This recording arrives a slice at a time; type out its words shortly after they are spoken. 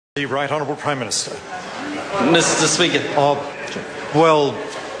The Right Honourable Prime Minister. Mr. Speaker. Well,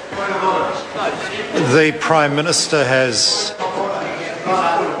 the Prime Minister has...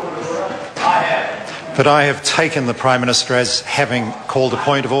 But I have taken the Prime Minister as having called a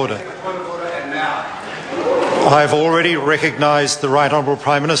point of order. I have already recognised the Right Honourable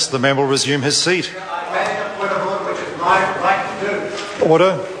Prime Minister. The member will resume his seat.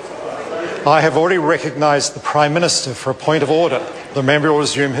 Order. I have already recognised the Prime Minister for a point of order. The member will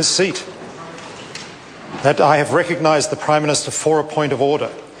resume his seat. That I have recognised the Prime Minister for a point of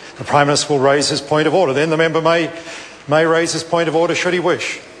order. The Prime Minister will raise his point of order. Then the member may raise his point of order should he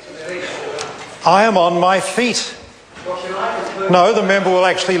wish. I am on my feet. No, the member will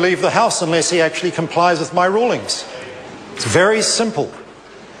actually leave the House unless he actually complies with my rulings. It's very simple.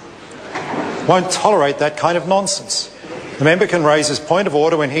 Won't tolerate that kind of nonsense. The member can raise his point of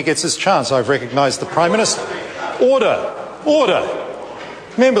order when he gets his chance. I've recognised the Prime Minister. Order! Order!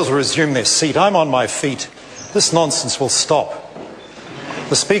 Members will resume their seat. I'm on my feet. This nonsense will stop.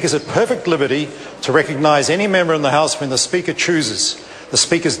 The Speaker's at perfect liberty to recognise any member in the House when the Speaker chooses. The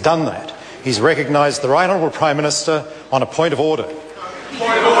Speaker's done that. He's recognised the Right Honourable Prime Minister on a point of order.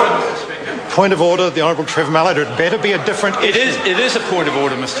 Point of order, Mr. Speaker. Point of order, the Honourable Trevor Mallard. It better be a different issue. It is a point of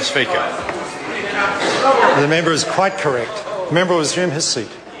order, Mr. Speaker. The member is quite correct. The member will resume his seat.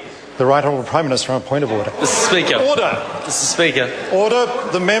 The Right Honourable Prime Minister on a point of order. Mr. Speaker. Order. Mr. Speaker. Order.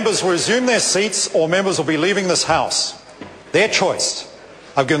 The members will resume their seats or members will be leaving this House. Their choice.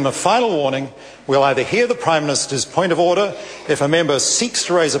 I've given the final warning. We'll either hear the Prime Minister's point of order. If a member seeks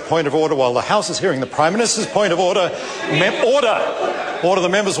to raise a point of order while the House is hearing the Prime Minister's point of order, the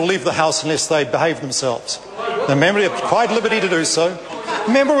members will leave the House unless they behave themselves. The member is quite at liberty to do so.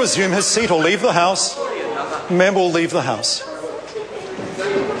 The member will resume his seat or leave the House. The member will leave the House.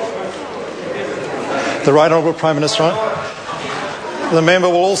 The Right Honourable Prime Minister. The member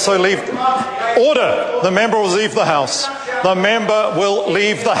will also leave... Order! The member will leave the House. The member will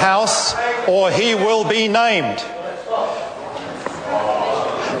leave the House or he will be named.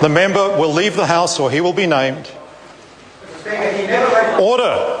 The member will leave the House or he will be named.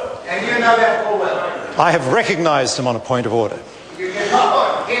 Order! I have recognised him on a point of order.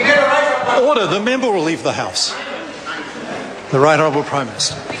 Order! The member will leave the House. The Right Honourable Prime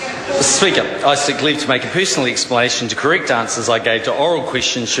Minister. Mr. Speaker, I seek leave to make a personal explanation to correct answers I gave to oral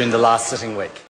questions during the last sitting week.